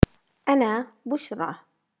أنا بشرى،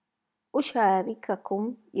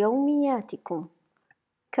 أشارككم يومياتكم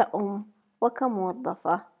كأم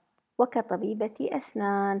وكموظفة وكطبيبة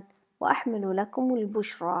أسنان، وأحمل لكم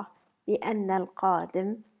البشرى بأن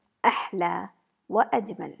القادم أحلى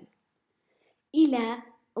وأجمل. إلى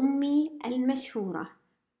أمي المشهورة.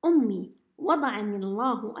 أمي، وضعني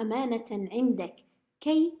الله أمانة عندك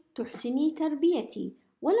كي تحسني تربيتي،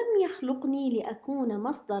 ولم يخلقني لأكون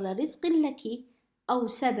مصدر رزق لك أو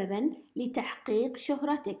سببا لتحقيق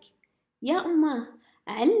شهرتك. يا أماه،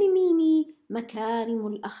 علميني مكارم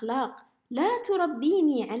الأخلاق، لا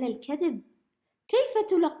تربيني على الكذب. كيف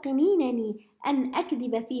تلقنينني أن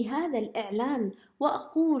أكذب في هذا الإعلان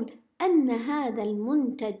وأقول أن هذا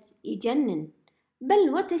المنتج يجنن، بل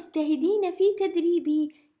وتجتهدين في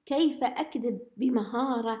تدريبي كيف أكذب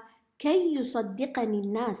بمهارة كي يصدقني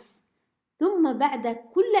الناس، ثم بعد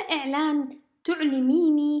كل إعلان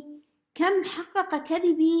تعلميني كم حقق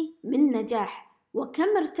كذبي من نجاح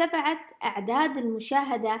وكم ارتفعت أعداد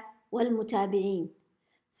المشاهدة والمتابعين،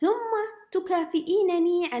 ثم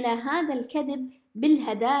تكافئينني على هذا الكذب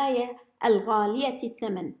بالهدايا الغالية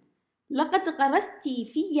الثمن. لقد غرست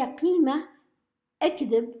في قيمة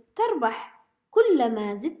اكذب تربح،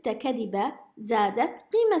 كلما زدت كذبا زادت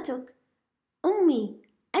قيمتك. أمي،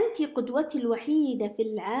 أنت قدوتي الوحيدة في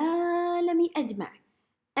العالم أجمع،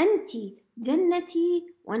 أنت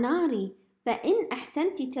جنتي وناري، فإن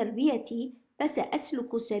أحسنت تربيتي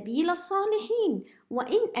فسأسلك سبيل الصالحين،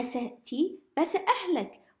 وإن أسأت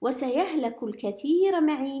فسأهلك، وسيهلك الكثير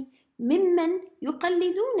معي ممن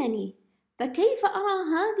يقلدونني. فكيف أرى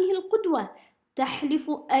هذه القدوة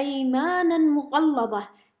تحلف أيمانا مغلظة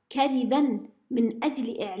كذبا من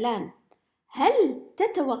أجل إعلان؟ هل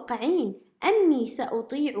تتوقعين أني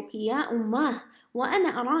سأطيعك يا أماه وأنا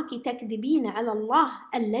أراك تكذبين على الله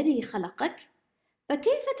الذي خلقك؟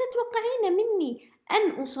 فكيف تتوقعين مني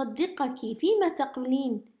أن أصدقك فيما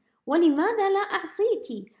تقولين؟ ولماذا لا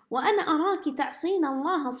أعصيك وأنا أراك تعصين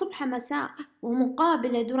الله صبح مساء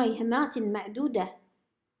ومقابل دريهمات معدودة؟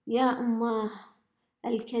 يا أماه،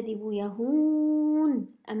 الكذب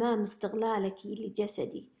يهون أمام استغلالك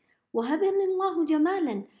لجسدي، وهبني الله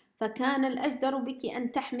جمالا، فكان الأجدر بك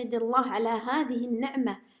أن تحمد الله على هذه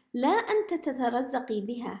النعمة لا أن تترزقي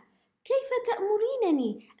بها. كيف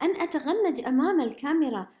تأمرينني أن أتغنج أمام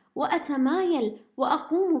الكاميرا وأتمايل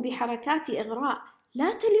وأقوم بحركات إغراء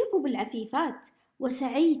لا تليق بالعفيفات؟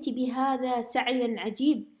 وسعيت بهذا سعيا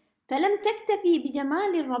عجيب، فلم تكتفي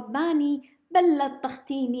بجمال الرباني بل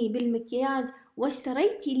لطختيني بالمكياج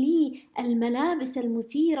واشتريت لي الملابس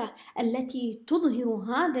المثيرة التي تظهر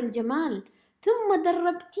هذا الجمال، ثم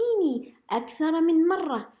دربتيني أكثر من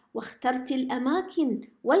مرة واخترت الأماكن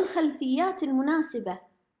والخلفيات المناسبة.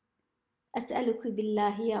 أسألك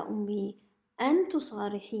بالله يا أمي أن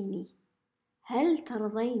تصارحيني، هل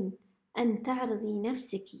ترضين أن تعرضي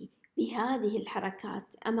نفسك بهذه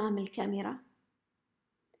الحركات أمام الكاميرا؟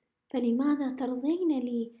 فلماذا ترضين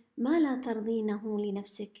لي ما لا ترضينه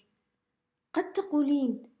لنفسك؟ قد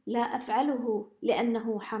تقولين لا أفعله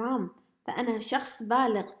لأنه حرام، فأنا شخص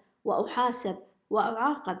بالغ وأحاسب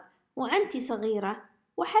وأعاقب، وأنت صغيرة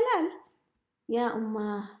وحلال. يا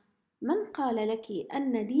أماه، من قال لك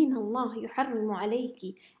أن دين الله يحرم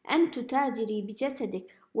عليك أن تتاجري بجسدك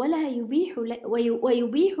ولا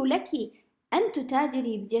ويبيح لك أن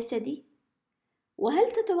تتاجري بجسدي؟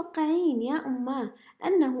 وهل تتوقعين يا أماه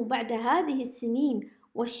أنه بعد هذه السنين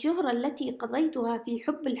والشهرة التي قضيتها في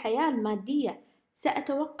حب الحياة المادية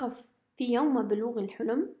سأتوقف في يوم بلوغ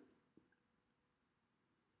الحلم؟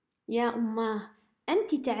 يا أماه،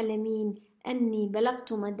 أنت تعلمين أني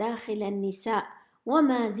بلغت مداخل النساء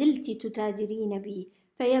وما زلت تتاجرين بي،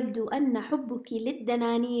 فيبدو أن حبك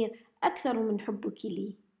للدنانير أكثر من حبك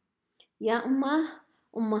لي. يا أماه،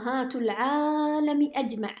 أمهات العالم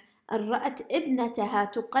أجمع أن رأت ابنتها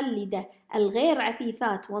تقلد الغير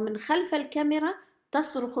عفيفات ومن خلف الكاميرا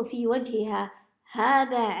تصرخ في وجهها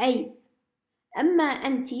هذا عيب، أما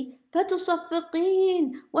أنت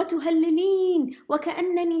فتصفقين وتهللين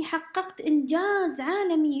وكأنني حققت إنجاز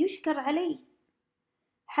عالمي يشكر عليه.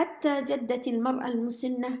 حتى جدتي المرأة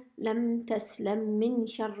المسنة لم تسلم من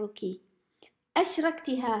شرك،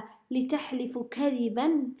 أشركتها لتحلف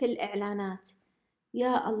كذبا في الإعلانات.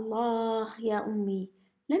 يا الله يا أمي،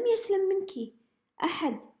 لم يسلم منك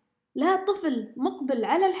أحد، لا طفل مقبل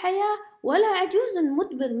على الحياة ولا عجوز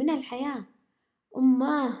مدبر من الحياة.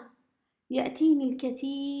 أماه، يأتيني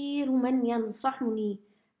الكثير من ينصحني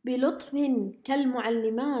بلطف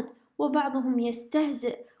كالمعلمات، وبعضهم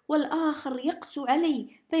يستهزئ والآخر يقسو علي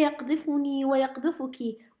فيقذفني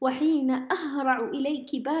ويقذفك، وحين أهرع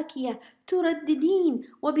إليك باكية ترددين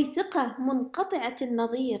وبثقة منقطعة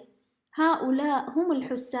النظير. هؤلاء هم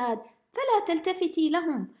الحساد فلا تلتفتي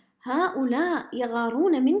لهم، هؤلاء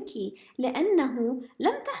يغارون منك لأنه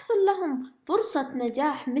لم تحصل لهم فرصة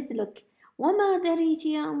نجاح مثلك. وما دريت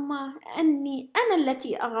يا أماه أني أنا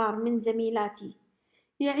التي أغار من زميلاتي،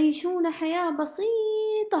 يعيشون حياة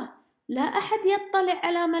بسيطة، لا أحد يطلع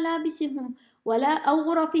على ملابسهم ولا أو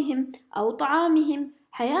غرفهم أو طعامهم،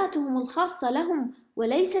 حياتهم الخاصة لهم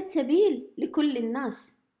وليست سبيل لكل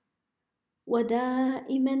الناس.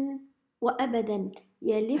 ودائما وأبدا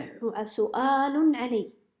يلح سؤال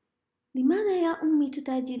علي: لماذا يا أمي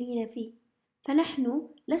تتاجرين فيه؟ فنحن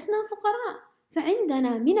لسنا فقراء،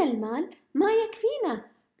 فعندنا من المال ما يكفينا،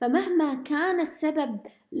 فمهما كان السبب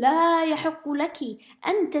لا يحق لك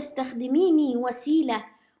أن تستخدميني وسيلة.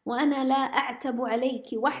 وأنا لا أعتب عليك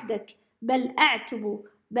وحدك، بل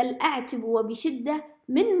أعتب وبشدة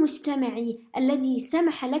من مجتمعي الذي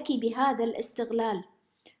سمح لك بهذا الاستغلال.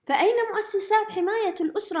 فأين مؤسسات حماية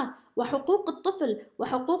الأسرة وحقوق الطفل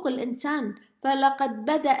وحقوق الإنسان؟ فلقد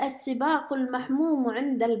بدأ السباق المحموم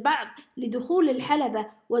عند البعض لدخول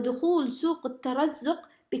الحلبة ودخول سوق الترزق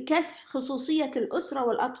بكشف خصوصية الأسرة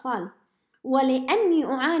والأطفال. ولأني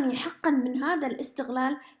أعاني حقا من هذا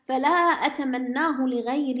الاستغلال فلا أتمناه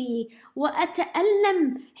لغيري،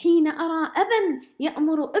 وأتألم حين أرى أبا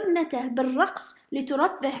يأمر ابنته بالرقص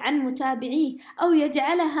لترفه عن متابعيه، أو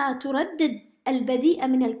يجعلها تردد البذيء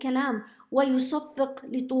من الكلام ويصفق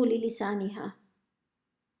لطول لسانها.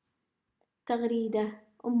 تغريدة: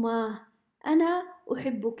 أماه، أنا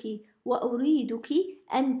أحبك وأريدك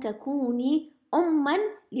أن تكوني أماً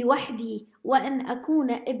لوحدي، وأن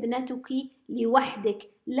أكون ابنتك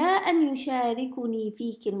لوحدك، لا أن يشاركني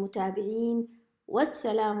فيك المتابعين.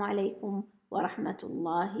 والسلام عليكم ورحمة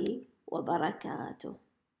الله وبركاته.